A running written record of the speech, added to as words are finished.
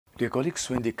Dear colleagues,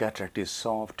 when the cataract is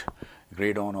soft,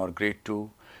 grade 1 or grade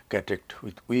 2, cataract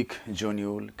with weak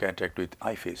zonule, cataract with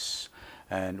IFIS,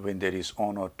 and when there is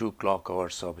 1 or 2 clock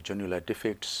hours of zonular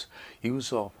defects,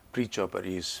 use of Prechopper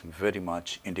is very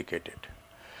much indicated.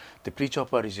 The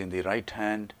Prechopper is in the right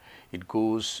hand. It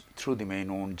goes through the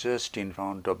main wound just in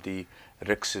front of the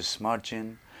rhexis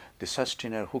margin. The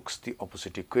sustainer hooks the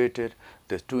opposite equator.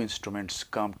 The two instruments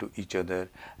come to each other,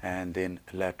 and then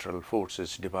lateral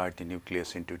forces divide the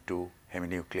nucleus into two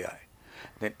heminuclei.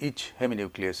 Then each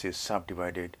heminucleus is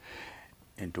subdivided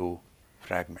into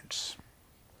fragments.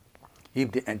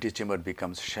 If the antechamber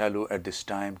becomes shallow at this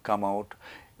time, come out,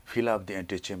 fill up the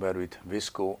antechamber with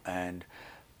visco, and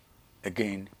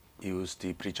again use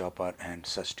the Prechopper and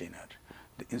sustainer.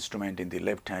 The instrument in the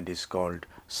left hand is called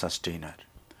sustainer.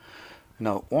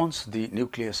 Now, once the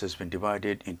nucleus has been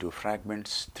divided into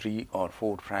fragments, 3 or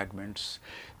 4 fragments,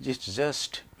 it's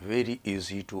just very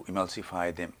easy to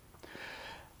emulsify them.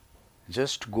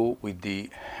 Just go with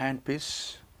the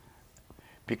handpiece,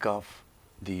 pick off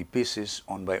the pieces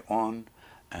one by one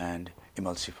and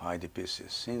emulsify the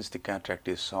pieces. Since the cataract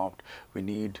is soft, we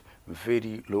need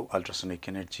very low ultrasonic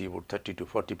energy, about 30 to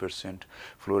 40%,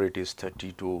 flow rate is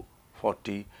 30 to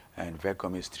 40, and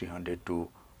vacuum is 300 to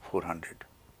 400.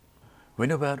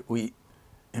 Whenever we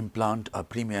implant a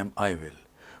premium IOL,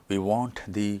 we want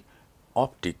the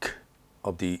optic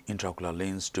of the intraocular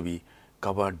lens to be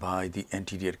covered by the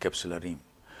anterior capsular rim.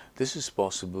 This is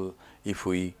possible if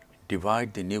we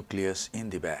divide the nucleus in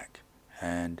the back,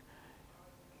 and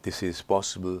this is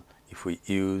possible if we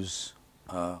use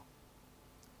a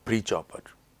Prechopper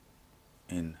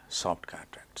in soft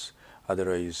cataracts.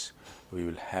 Otherwise, we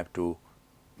will have to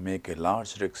make a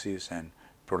large rhexis and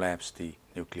prolapse the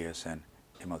nucleus and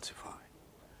emulsify.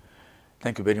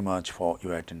 Thank you very much for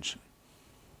your attention.